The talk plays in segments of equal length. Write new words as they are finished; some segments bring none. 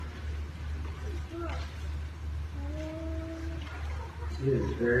It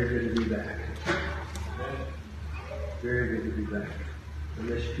is very good to be back. Very good to be back. I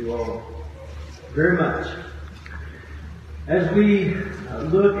missed you all very much. As we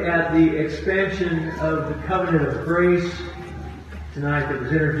look at the expansion of the covenant of grace tonight that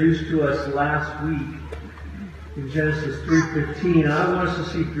was introduced to us last week in Genesis 3:15, I want us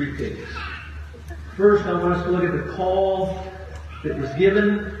to see three things. First, I want us to look at the call that was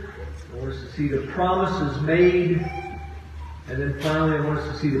given. I want us to see the promises made. And then finally, I want us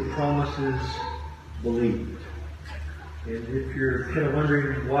to see the promises believed. And if you're kind of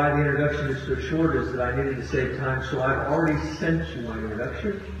wondering why the introduction is so short, is that I needed to save time, so I've already sent you my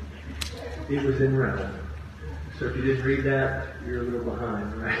introduction. It was in round. So if you didn't read that, you're a little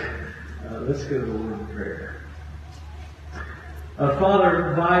behind, right? Let's go to the Lord in prayer.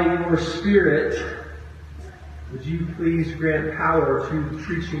 Father, by your Spirit, would you please grant power to the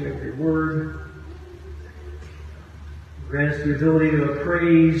preaching of your word? Grant us the ability to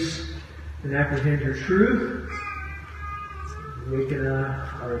appraise and apprehend your truth. Awaken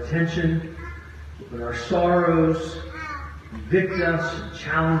our attention, open our sorrows, convict us,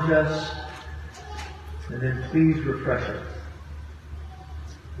 challenge us, and then please refresh us.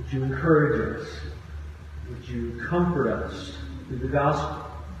 Would you encourage us? Would you comfort us through the gospel?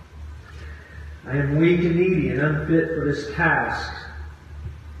 I am weak and needy and unfit for this task.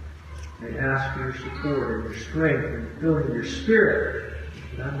 I ask for your support and your strength and filling of your Spirit,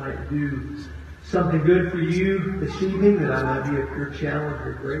 that I might do something good for you this evening, that I might be a pure channel of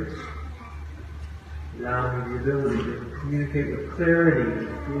your grace. Allow me the ability to communicate with clarity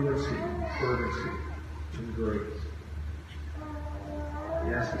and fluency and fervency and grace.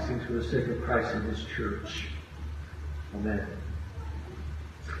 We ask these things for the sake of Christ and His church. Amen.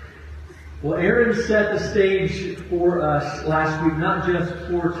 Well, Aaron set the stage for us last week, not just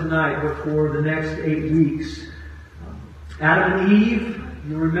for tonight, but for the next 8 weeks. Adam and Eve,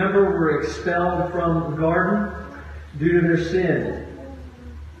 you remember, were expelled from the garden due to their sin.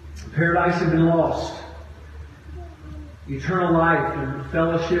 Paradise had been lost. Eternal life and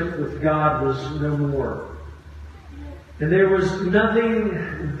fellowship with God was no more. And there was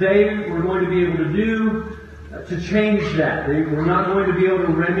nothing they were going to be able to do to change that. They were not going to be able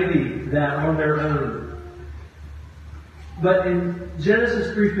to remedy that on their own. But in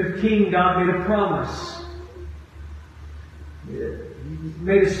Genesis 3:15, God made a promise. He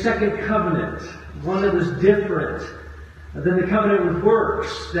made a second covenant, one that was different than the covenant with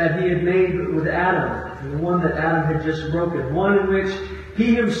works that He had made with Adam, and the one that Adam had just broken. One in which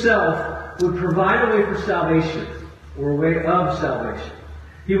He Himself would provide a way for salvation, or a way of salvation.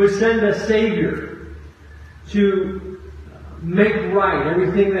 He would send a Savior to make right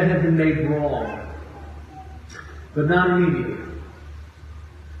everything that had been made wrong. But not immediately.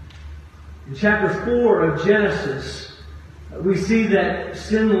 In chapter 4 of Genesis, we see that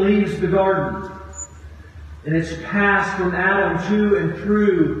sin leaves the garden. And it's passed from Adam to and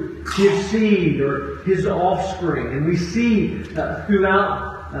through his seed, or his offspring. And we see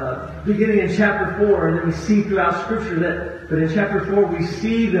throughout, beginning in chapter 4, and then we see throughout Scripture but in chapter 4 we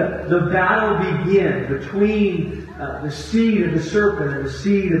see the battle begin between the seed of the serpent and the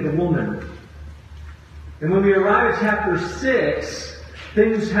seed of the woman. And when we arrive at chapter 6,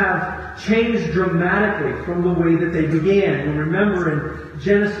 things have changed dramatically from the way that they began. And remember in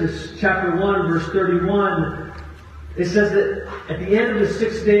Genesis chapter 1, verse 31, it says that at the end of the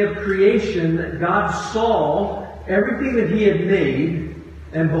 6th day of creation, God saw everything that He had made,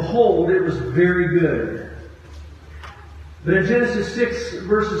 and behold, it was very good. But in Genesis 6,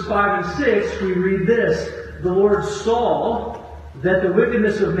 verses 5 and 6, we read this: the Lord saw that the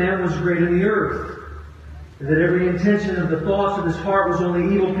wickedness of man was great in the earth, and that every intention of the thoughts of his heart was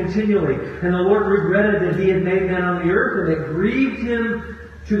only evil continually. And the Lord regretted that He had made man on the earth, and it grieved Him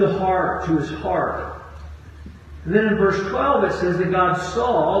to the heart, to His heart. And then in verse 12 it says that God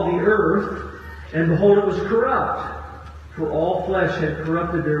saw the earth, and behold, it was corrupt, for all flesh had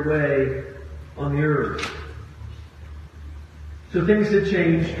corrupted their way on the earth. So things had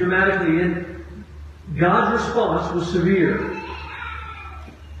changed dramatically, and God's response was severe.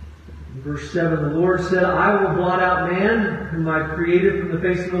 In verse 7, the Lord said, I will blot out man, whom I created from the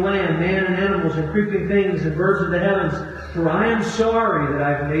face of the land, man and animals and creeping things and birds of the heavens, for I am sorry that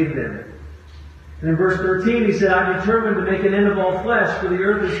I have made them. And in verse 13 He said, I determined to make an end of all flesh, for the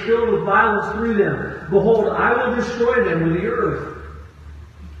earth is filled with violence through them. Behold, I will destroy them with the earth.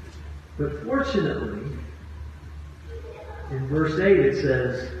 But fortunately, in verse 8 it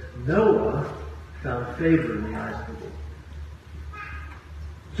says, Noah found favor in the eyes of the Lord.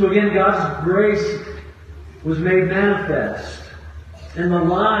 So again, God's grace was made manifest. And the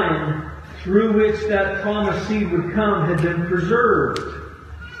line through which that promised seed would come had been preserved.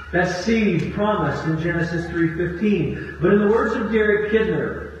 That seed promised in Genesis 3:15. But in the words of Derek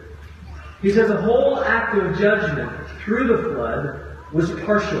Kidner, he says the whole act of judgment through the flood was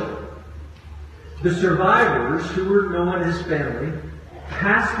partial. The survivors, who were Noah and his family,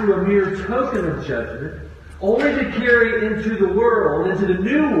 passed through a mere token of judgment, only to carry into the world, into the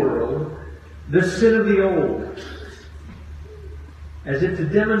new world, the sin of the old, as if to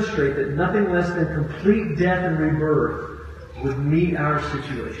demonstrate that nothing less than complete death and rebirth would meet our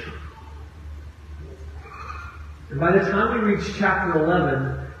situation. And by the time we reach chapter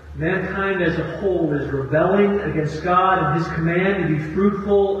 11, mankind as a whole is rebelling against God and His command to be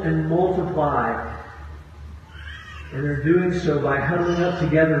fruitful and multiply. And they're doing so by huddling up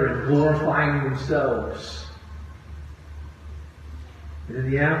together and glorifying themselves. And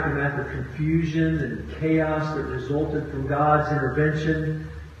in the aftermath of confusion and chaos that resulted from God's intervention,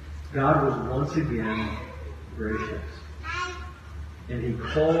 God was once again gracious. And He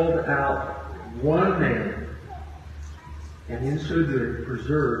called out one man, and in so doing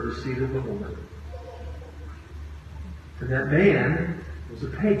preserved the seed of the woman. And that man was a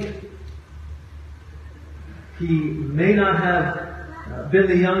pagan. He may not have been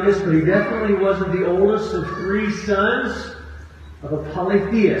the youngest, but he definitely wasn't the oldest of 3 sons of a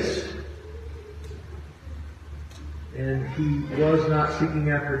polytheist. And he was not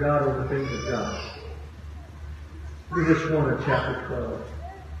seeking after God or the things of God. Look at verse 1 of chapter 12,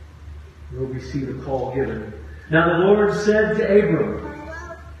 where we see the call given. Now the Lord said to Abram,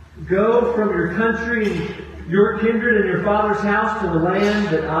 "Go from your country and your kindred and your father's house to the land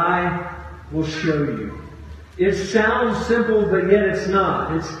that I will show you." It sounds simple, but yet it's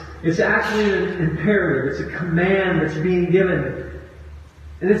not. It's actually an imperative. It's a command that's being given.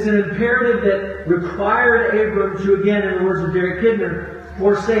 And it's an imperative that required Abram to, again, in the words of Derek Kidner,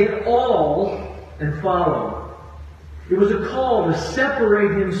 forsake all and follow. It was a call to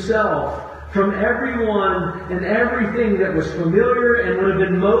separate himself from everyone and everything that was familiar and would have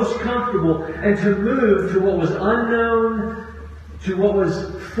been most comfortable, and to move to what was unknown, to what was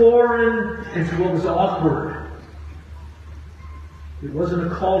foreign, and to what was awkward. It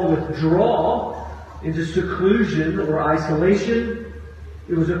wasn't a call to withdraw into seclusion or isolation.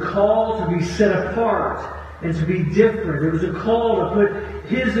 It was a call to be set apart and to be different. It was a call to put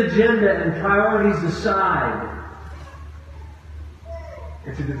his agenda and priorities aside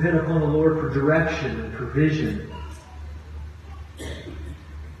and to depend upon the Lord for direction and provision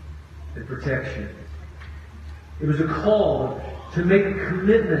and protection. It was a call to make a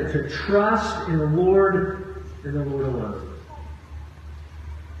commitment to trust in the Lord and the Lord alone.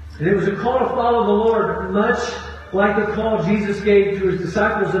 And it was a call to follow the Lord, much like the call Jesus gave to His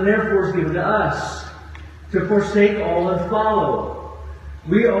disciples and therefore is given to us, to forsake all and follow.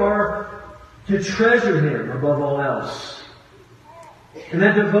 We are to treasure Him above all else. And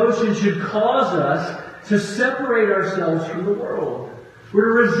that devotion should cause us to separate ourselves from the world.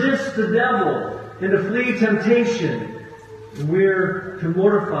 We're to resist the devil and to flee temptation. And we're to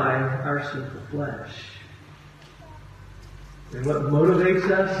mortify our sinful flesh. And what motivates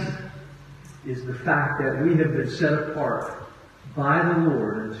us is the fact that we have been set apart by the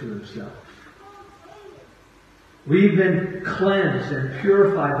Lord unto Himself. We've been cleansed and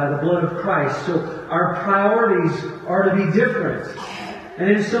purified by the blood of Christ, so our priorities are to be different. And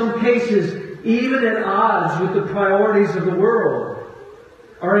in some cases, even at odds with the priorities of the world.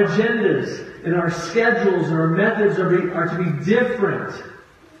 Our agendas and our schedules and our methods are to be different.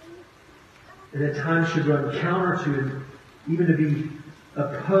 And at times should run counter to, and even to be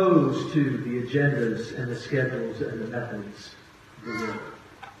opposed to, the agendas and the schedules and the methods of the world.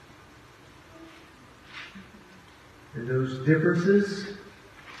 And those differences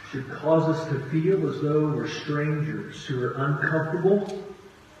should cause us to feel as though we're strangers who are uncomfortable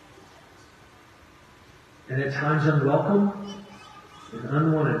and at times unwelcome and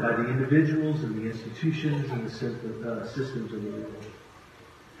unwanted by the individuals and the institutions and the systems of the world.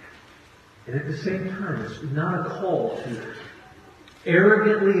 And at the same time, it's not a call to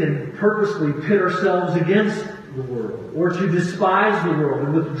arrogantly and purposely pit ourselves against the world or to despise the world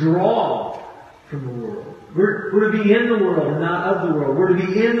and withdraw from the world. We're to be in the world and not of the world. We're to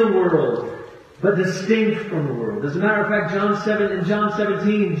be in the world but distinct from the world. As a matter of fact, in John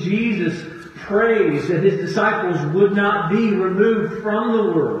 17, Jesus prays that His disciples would not be removed from the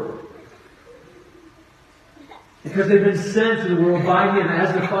world, because they've been sent to the world by Him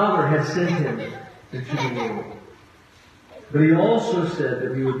as the Father had sent Him into the world. But He also said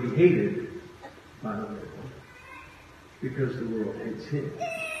that we would be hated by the world because the world hates Him.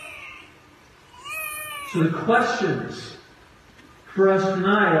 So the questions for us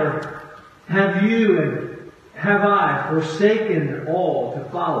tonight are, Have you and have I forsaken all to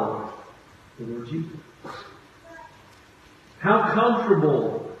follow the Lord Jesus? How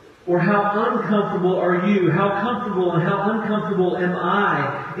comfortable or how uncomfortable are you? How comfortable and how uncomfortable am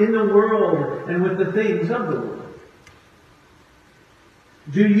I in the world and with the things of the world?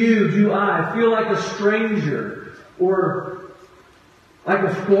 Do I feel like a stranger or like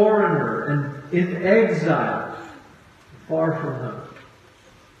a foreigner and in exile, far from home?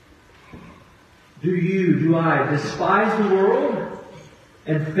 Do I despise the world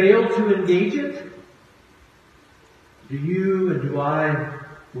and fail to engage it? Do you and do I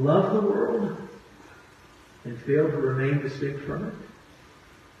love the world and fail to remain distinct from it?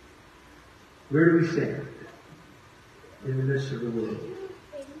 Where do we stand in the midst of the world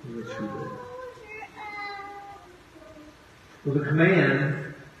in which we live? Well, the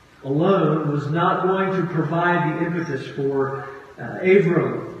command alone was not going to provide the impetus for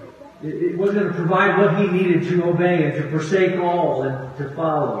Abram. It wasn't going to provide what he needed to obey and to forsake all and to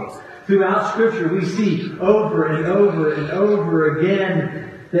follow. Throughout Scripture, we see over and over and over again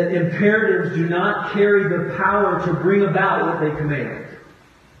that imperatives do not carry the power to bring about what they command.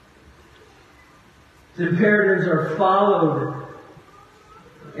 Imperatives are followed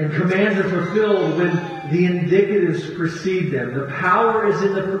and commands are fulfilled when the indicatives precede them. The power is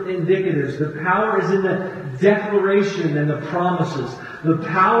in the indicatives. The power is in the declaration and the promises. The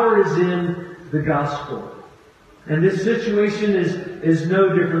power is in the gospel. And this situation is no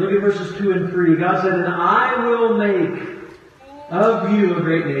different. Look at verses 2 and 3. God said, "And I will make of you a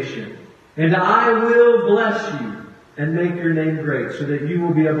great nation, and I will bless you and make your name great, so that you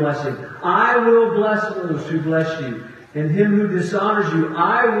will be a blessing. I will bless those who bless you, and him who dishonors you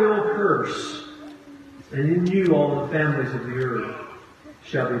I will curse. And in you all the families of the earth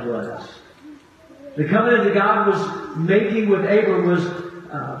shall be blessed." The covenant that God was making with Abram was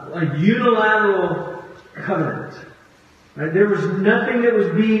a unilateral covenant. Right? There was nothing that was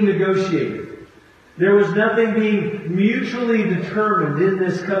being negotiated. There was nothing being mutually determined in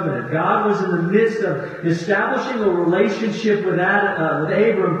this covenant. God was in the midst of establishing a relationship with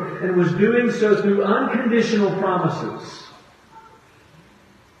Abram, and was doing so through unconditional promises.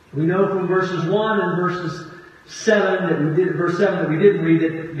 We know from verses 1 and verse 7 that we didn't read,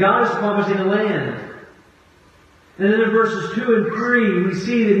 that God is promising a land. And then in verses 2 and 3, we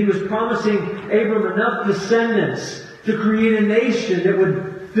see that He was promising Abram enough descendants to create a nation that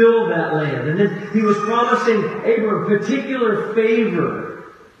would fill that land. And then He was promising Abram particular favor.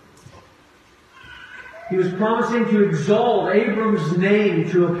 He was promising to exalt Abram's name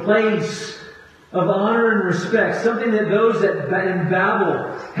to a place of honor and respect, something that those in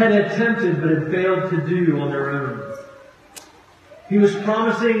Babel had attempted but had failed to do on their own. He was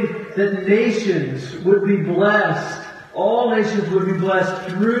promising that nations would be blessed. All nations would be blessed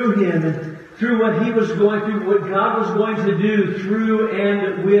through him and through what he was going through, what God was going to do through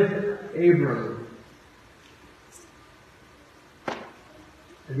and with Abram.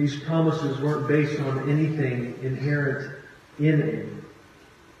 And these promises weren't based on anything inherent in Abram.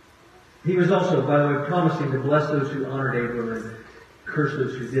 He was also, by the way, promising to bless those who honored Abram and curse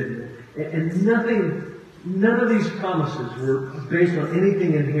those who didn't. And none of these promises were based on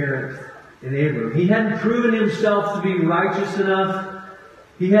anything inherent in Abram. He hadn't proven himself to be righteous enough.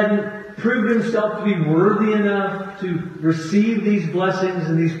 He hadn't proven himself to be worthy enough to receive these blessings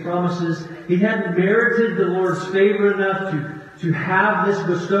and these promises. He hadn't merited the Lord's favor enough to have this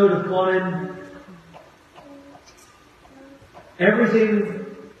bestowed upon him. Everything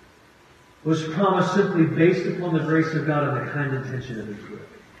was promised simply based upon the grace of God and the kind intention of His will.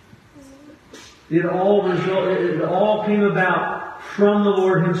 It all came about from the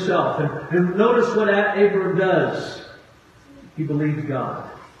Lord Himself. And notice what Abram does. He believes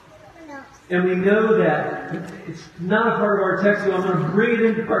God. And we know that it's not a part of our text, so I'm going to bring it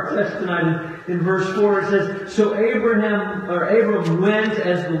into our text tonight. In verse 4 it says, "So Abram went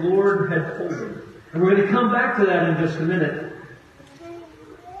as the Lord had told him." And we're going to come back to that in just a minute.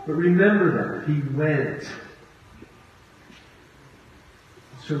 But remember that. He went.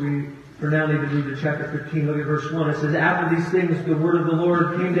 So we, for now, need to move to chapter 15. Look at verse 1. It says, "After these things, the word of the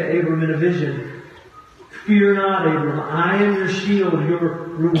Lord came to Abram in a vision. 'Fear not, Abram. I am your shield. Your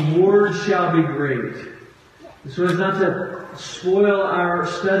reward shall be great.'" And so as not to spoil our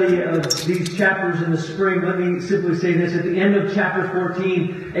study of these chapters in the spring, let me simply say this. At the end of chapter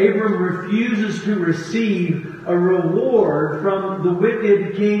 14, Abram refuses to receive a reward from the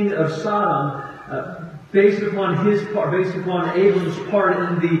wicked king of Sodom based upon Abram's part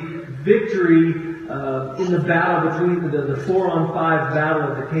in the victory in the battle between the 4-on-5 battle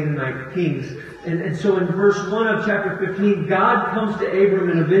of the Canaanite kings. And so in verse 1 of chapter 15, God comes to Abram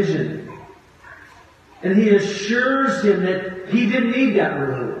in a vision. And He assures him that he didn't need that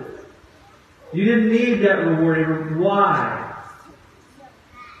reward. You didn't need that reward, Abram. Why?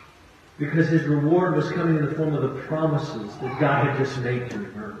 Because his reward was coming in the form of the promises that God had just made to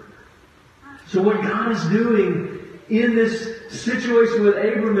him. So what God is doing in this situation with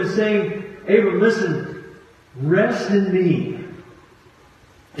Abram is saying, Abram, listen, rest in me,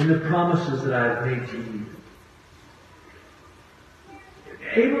 in the promises that I have made to you.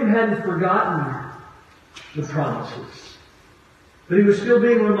 Abram hadn't forgotten the promises, but he was still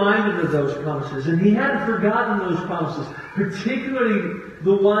being reminded of those promises. And he hadn't forgotten those promises, particularly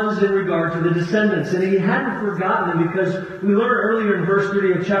the ones in regard to the descendants. And he hadn't forgotten them because we learned earlier in verse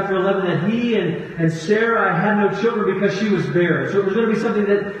 30 of chapter 11 that he and Sarah had no children because she was barren. So it was going to be something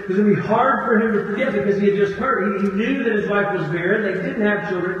that was going to be hard for him to forget because he had just heard. He knew that his wife was barren. They didn't have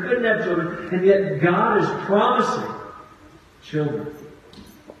children, couldn't have children. And yet God is promising children.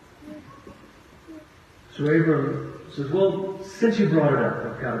 So Abram says, well, since you brought it up,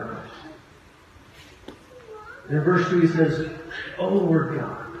 I've got a question. And in verse 2 he says, O Lord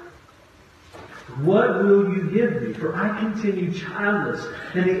God, what will you give me? For I continue childless,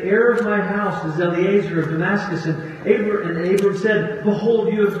 and the heir of my house is Eliezer of Damascus. And Abram said,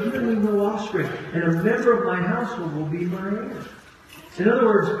 behold, you have given me no offspring, and a member of my household will be my heir. In other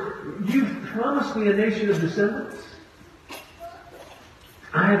words, you've promised me a nation of descendants.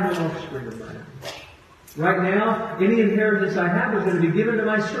 I have no offspring of my own. Right now, any inheritance I have is going to be given to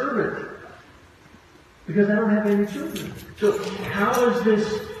my servant. Because I don't have any children. So how is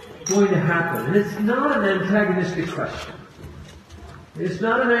this going to happen? And it's not an antagonistic question. It's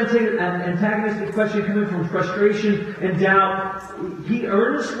not an antagonistic question coming from frustration and doubt. He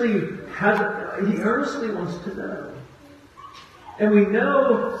earnestly wants to know. And we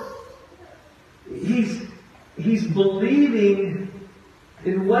know he's believing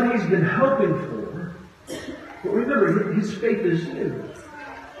in what he's been hoping for. But remember, his faith is new.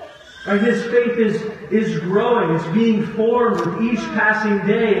 Right? His faith is growing. It's being formed with each passing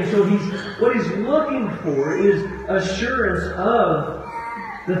day. And so what he's looking for is assurance of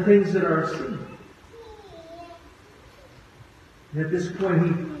the things that are seen. And at this point,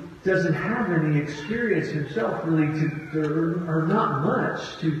 he doesn't have any experience himself really or not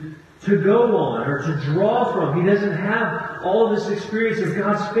much to go on or to draw from. He doesn't have all this experience of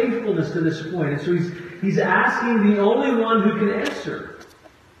God's faithfulness to this point. And so he's asking the only one who can answer.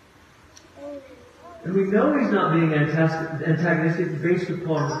 And we know he's not being antagonistic based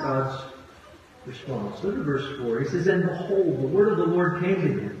upon God's response. Look at verse 4. He says, and behold, the word of the Lord came to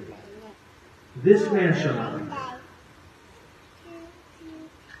him. This man shall not be.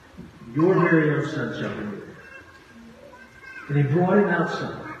 Your very own son shall be. And he brought him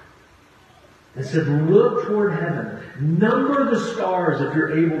outside and said, look toward heaven. Number the stars if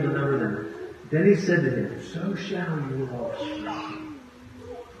you're able to number them. Then he said to him, so shall your offspring.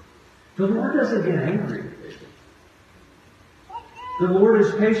 The Lord doesn't get angry. The Lord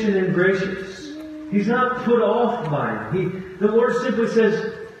is patient and gracious. He's not put off by it. The Lord simply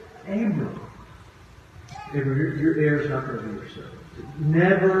says, Abram, your heir is not going to be your son.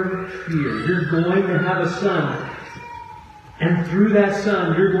 Never fear. You're going to have a son. And through that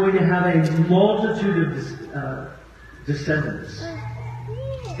son, you're going to have a multitude of descendants.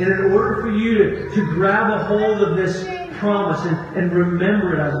 And in order for you to grab a hold of this promise and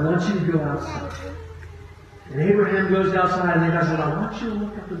remember it, I want you to go outside. And Abraham goes outside and God says, I want you to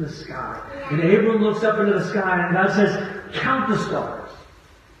look up in the sky. And Abram looks up into the sky and God says, count the stars.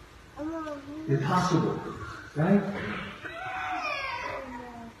 Impossible. Right?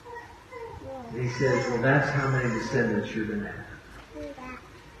 And he says, well, that's how many descendants you're going to have.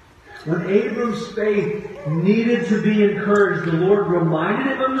 When Abram's faith needed to be encouraged, the Lord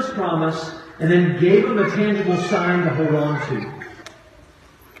reminded him of his promise and then gave him a tangible sign to hold on to.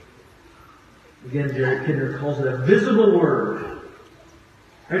 Again, Derek Kidner calls it a visible word.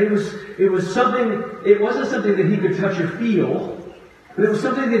 Right? It was something, it wasn't something that he could touch or feel, but it was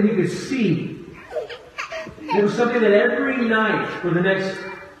something that he could see. It was something that every night for the next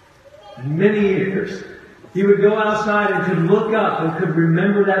many years, he would go outside and could look up and could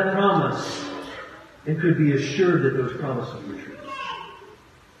remember that promise and could be assured that those promises were true.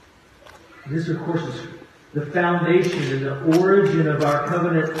 This, of course, is the foundation and the origin of our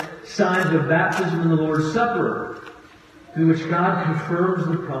covenant signs of baptism and the Lord's Supper, through which God confirms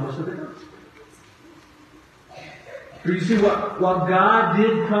the promise of the gospel. For you see, while God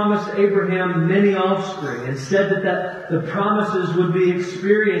did promise Abraham many offspring and said that the promises would be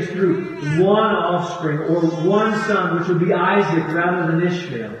experienced through one offspring or one son, which would be Isaac rather than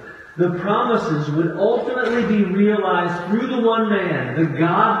Ishmael, The promises would ultimately be realized through the one man, the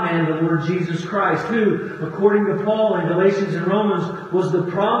God-man, the Lord Jesus Christ, who, according to Paul in Galatians and Romans, was the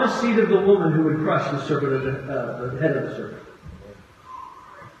promised seed of the woman who would crush the serpent, the head of the serpent.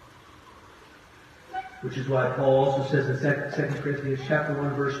 Which is why Paul also says in 2 Corinthians chapter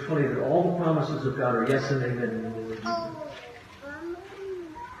 1, verse 20, that all the promises of God are yes and amen in the Lord Jesus.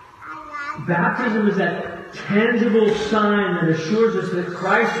 Baptism is that tangible sign that assures us that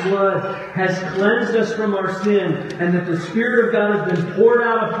Christ's blood has cleansed us from our sin, and that the Spirit of God has been poured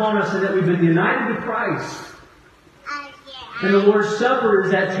out upon us, and that we've been united to Christ. And the Lord's Supper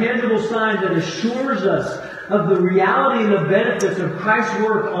is that tangible sign that assures us of the reality and the benefits of Christ's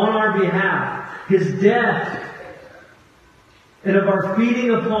work on our behalf, His death, and of our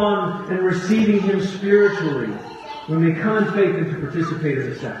feeding upon and receiving Him spiritually when we come in faith and to participate in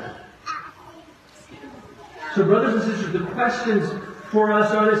the sacrament. So, brothers and sisters, the questions for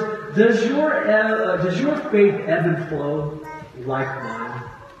us are this: does your faith ebb and flow like mine?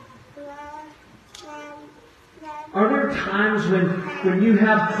 Are there times when you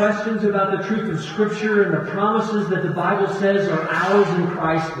have questions about the truth of Scripture and the promises that the Bible says are ours in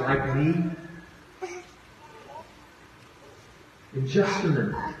Christ, like me? In just a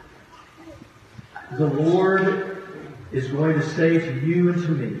minute, the Lord is going to say to you and to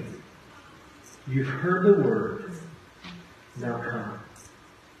me, you've heard the word, now come.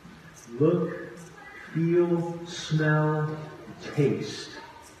 Look, feel, smell, taste,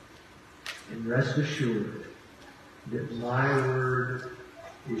 and rest assured that my word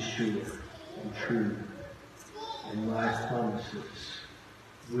is sure and true, and my promises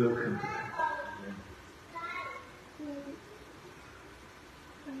will come to pass.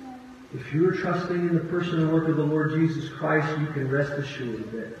 If you are trusting in the person and work of the Lord Jesus Christ, you can rest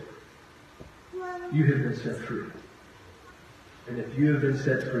assured that you have been set free. And if you have been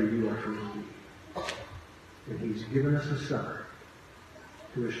set free, you are free indeed. And He's given us a sign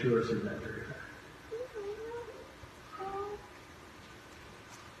to assure us of that very fact.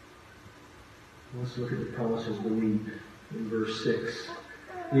 Let's look at the promises believed in verse 6.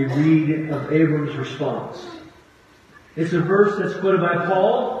 We read of Abram's response. It's a verse that's quoted by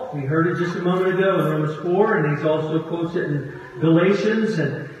Paul. We heard it just a moment ago in Romans 4, and he also quotes it in Galatians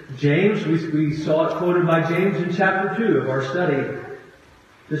and James. We saw it quoted by James in chapter 2 of our study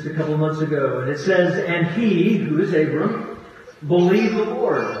just a couple months ago. And it says, and he, who is Abram, believed the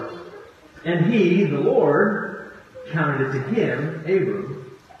Lord. And he, the Lord, counted it to him,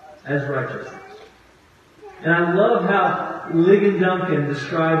 Abram, as righteousness. And I love how Ligon Duncan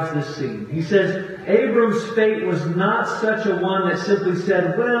describes this scene. He says, Abram's fate was not such a one that simply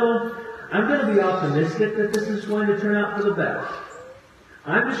said, well, I'm going to be optimistic that this is going to turn out for the best.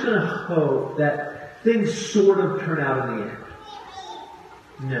 I'm just going to hope that things sort of turn out in the end.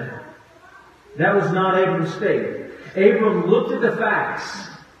 No. That was not Abram's fate. Abram looked at the facts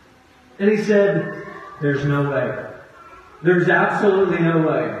and he said, there's no way. There's absolutely no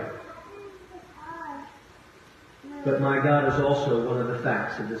way. But my God is also one of the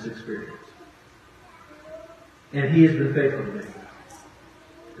facts of this experience. And He has been faithful to me.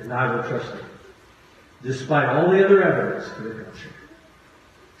 And I will trust Him, despite all the other evidence to the contrary.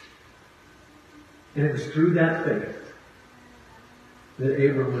 And it was through that faith that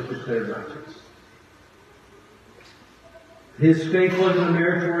Abram was declared righteous. His faith wasn't a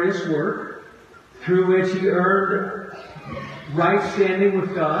meritorious work through which he earned right standing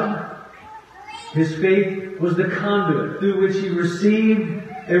with God. His faith was the conduit through which he received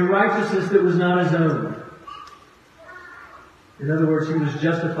a righteousness that was not his own. In other words, he was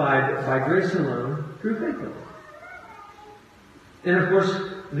justified by grace alone, through faith alone. And of course,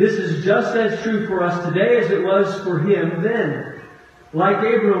 this is just as true for us today as it was for him then. Like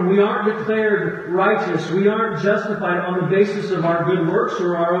Abram, we aren't declared righteous. We aren't justified on the basis of our good works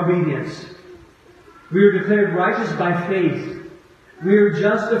or our obedience. We are declared righteous by faith. We are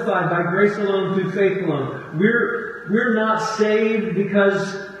justified by grace alone, through faith alone. We're not saved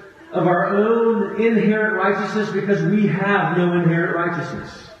because of our own inherent righteousness, because we have no inherent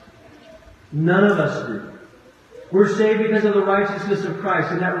righteousness. None of us do. We're saved because of the righteousness of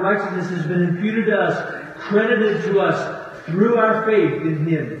Christ, and that righteousness has been imputed to us, credited to us through our faith in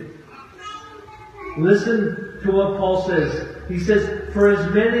Him. Listen to what Paul says. He says, for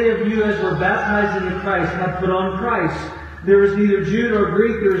as many of you as were baptized into Christ have put on Christ. There is neither Jew nor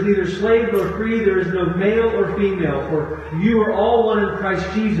Greek, there is neither slave nor free, there is no male or female, for you are all one in Christ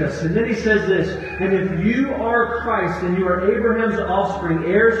Jesus. And then he says this, and if you are Christ, then you are Abraham's offspring,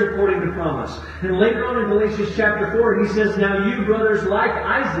 heirs according to promise. And later on in Galatians chapter 4, he says, now you brothers, like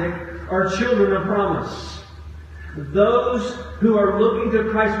Isaac, are children of promise. Those who are looking to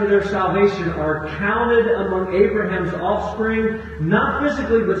Christ for their salvation are counted among Abraham's offspring, not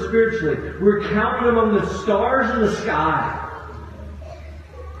physically but spiritually. We're counted among the stars in the sky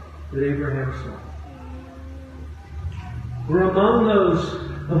that Abraham saw. We're among those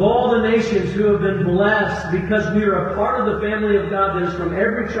of all the nations who have been blessed because we are a part of the family of God that is from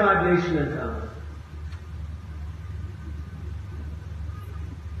every tribe, nation, and tongue.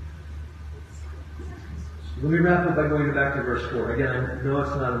 Let me wrap up by going back to verse 4. Again, I know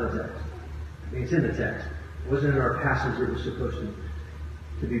it's not in the text. I mean, it's in the text. It wasn't in our passage that was supposed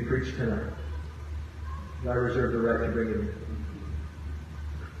to be preached tonight. I reserve the right to bring it in.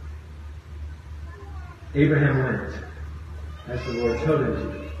 Abraham went, as the Lord told him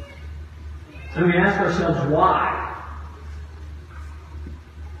to. And we ask ourselves, why?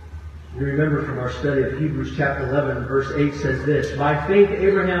 You remember from our study of Hebrews chapter 11, verse 8 says this, "By faith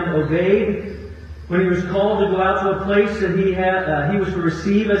Abraham obeyed when he was called to go out to a place that he was to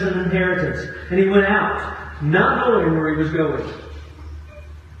receive as an inheritance. And he went out, not knowing where he was going."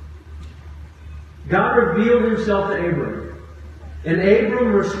 God revealed himself to Abram. And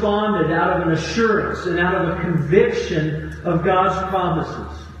Abram responded out of an assurance and out of a conviction of God's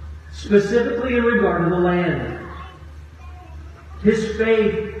promises, specifically in regard to the land. His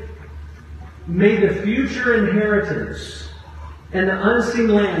faith made the future inheritance and the unseen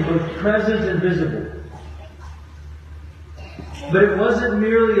land both present and visible. But it wasn't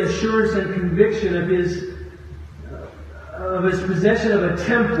merely assurance and conviction of his possession of a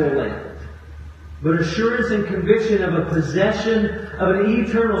temporal land, but assurance and conviction of a possession of an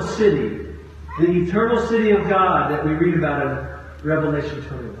eternal city, the eternal city of God that we read about in Revelation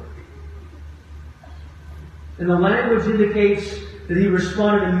 21. And the language indicates that he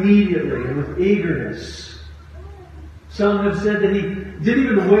responded immediately and with eagerness. Some have said that he didn't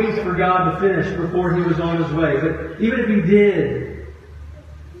even wait for God to finish before he was on his way. But even if he did,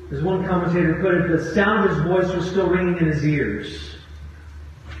 as one commentator put it, the sound of his voice was still ringing in his ears.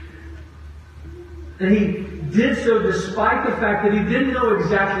 And he did so despite the fact that he didn't know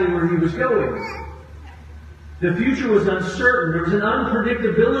exactly where he was going. The future was uncertain. There was an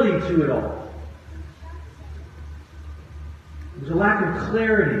unpredictability to it all. There was a lack of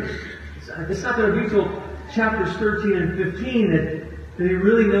clarity. It's not going to be till chapters 13 and 15 that he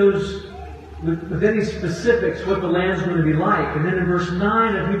really knows with any specifics what the land's going to be like. And then in verse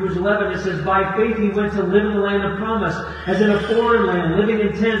 9 of Hebrews 11 it says, "By faith he went to live in the land of promise, as in a foreign land, living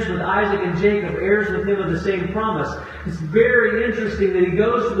in tents with Isaac and Jacob, heirs with him of the same promise." It's very interesting that he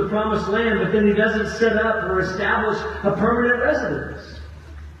goes to the promised land, but then he doesn't set up or establish a permanent residence.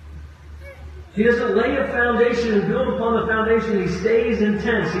 He doesn't lay a foundation and build upon the foundation. He stays in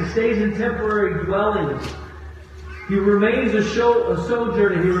tents. He stays in temporary dwellings. He remains a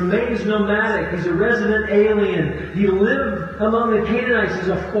sojourner. He remains nomadic. He's a resident alien. He lived among the Canaanites as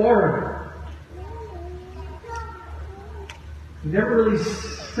a foreigner. He never really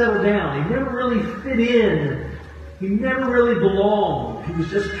settled down. He never really fit in. He never really belonged. He was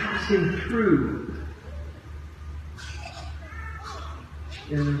just passing through.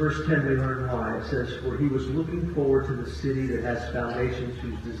 And in verse 10 we learn why. It says, "For he was looking forward to the city that has foundations,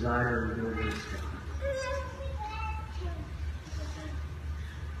 whose designer and builder is God."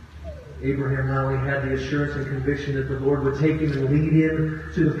 Abraham not only had the assurance and conviction that the Lord would take him and lead him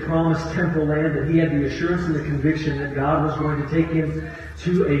to the promised temple land, but he had the assurance and the conviction that God was going to take him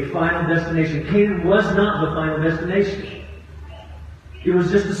to a final destination. Canaan was not the final destination. It was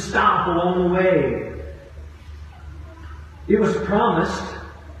just a stop along the way. It was promised.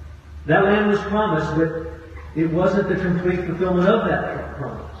 That land was promised, but it wasn't the complete fulfillment of that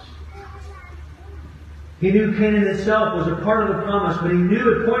promise. He knew Canaan itself was a part of the promise, but he knew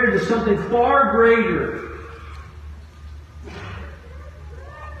it pointed to something far greater.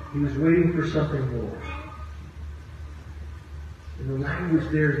 He was waiting for something more. And the language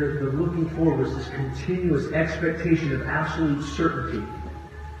there, the looking forward, was this continuous expectation of absolute certainty.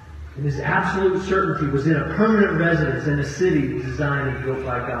 And this absolute certainty was in a permanent residence in a city designed and built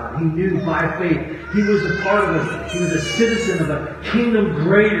by God. He knew by faith he was a part of it. He was a citizen of a kingdom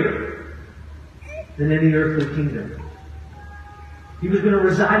greater than any earthly kingdom. He was going to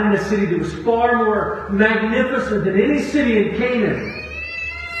reside in a city that was far more magnificent than any city in Canaan.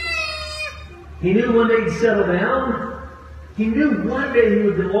 He knew one day he'd settle down. He knew one day he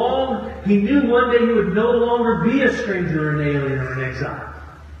would belong. He knew one day he would no longer be a stranger or an alien or an exile.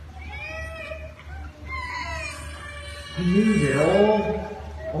 He knew that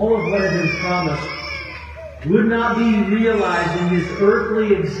all of what had been promised would not be realized in his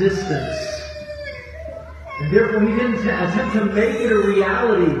earthly existence. And therefore he didn't attempt to make it a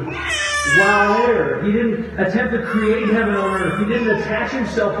reality while there. He didn't attempt to create heaven on earth. He didn't attach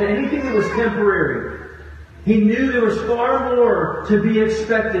himself to anything that was temporary. He knew there was far more to be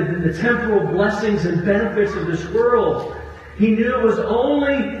expected than the temporal blessings and benefits of this world. He knew it was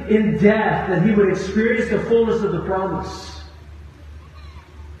only in death that he would experience the fullness of the promise.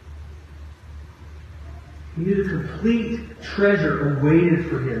 He knew the complete treasure awaited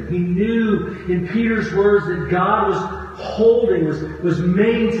for him. He knew, in Peter's words, that God was holding, was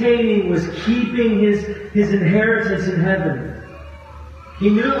maintaining, was keeping his inheritance in heaven. He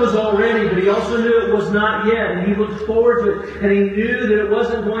knew it was already, but he also knew it was not yet. And he looked forward to it. And he knew that it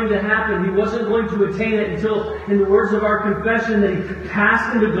wasn't going to happen. He wasn't going to attain it until, in the words of our confession, that he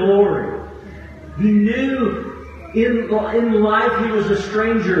passed into glory. He knew in life he was a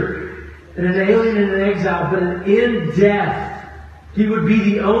stranger and an alien and an exile. But in death, he would be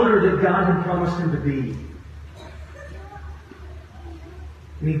the owner that God had promised him to be.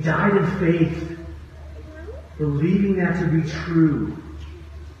 And he died in faith, believing that to be true.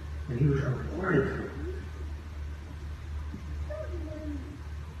 And he was rewarded for it.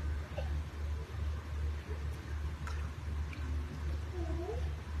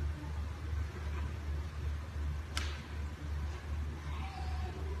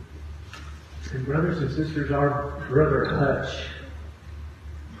 And brothers and sisters, our brother Hutch,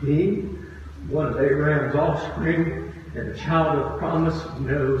 being one of Abraham's offspring and a child of promise,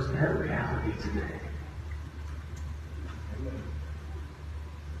 knows that reality today.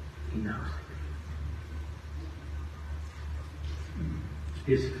 He knows it.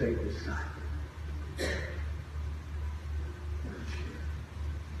 His faith is silent.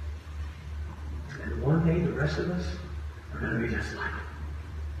 And one day the rest of us are going to be just like him.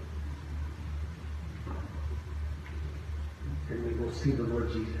 And we will see the Lord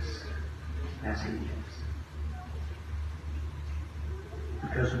Jesus as He is.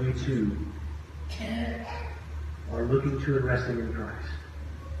 Because we too are looking to and resting in Christ.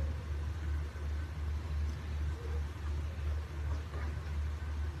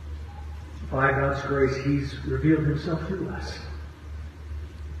 By God's grace, He's revealed Himself to us.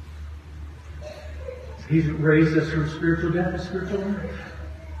 He's raised us from spiritual death to spiritual life.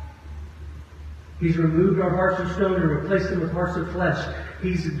 He's removed our hearts of stone and replaced them with hearts of flesh.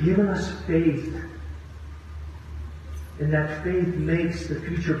 He's given us faith. And that faith makes the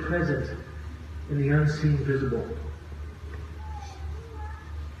future present and the unseen visible.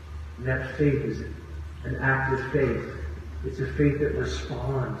 And that faith is an active faith. It's a faith that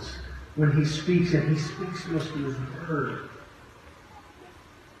responds when He speaks, and He speaks to us through His Word.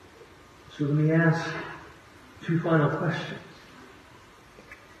 So let me ask two final questions.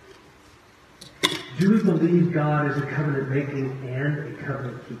 Do we believe God is a covenant-making and a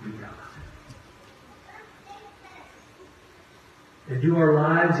covenant-keeping God? And do our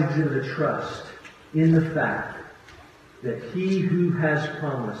lives exhibit a trust in the fact that He who has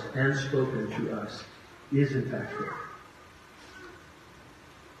promised and spoken to us is in fact faithful?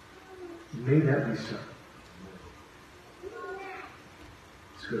 May that be so.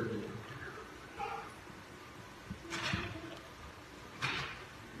 Let's go to the Lord.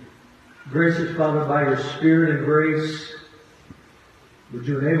 Gracious Father, by Your Spirit and grace, would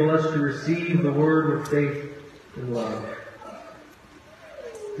You enable us to receive the Word with faith and love.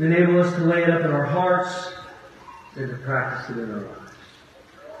 And enable us to lay it up in our hearts and to practice it in our lives.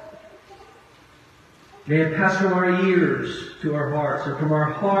 May it pass from our ears to our hearts, and from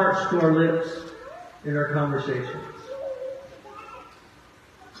our hearts to our lips in our conversations.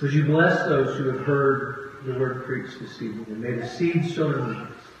 Would You bless those who have heard the Word preached this evening, and may the seed sown in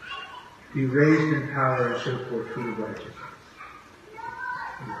us be raised in power and show forth fruit of righteousness.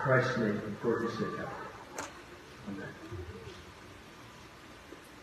 In Christ's name and for His sake. Amen.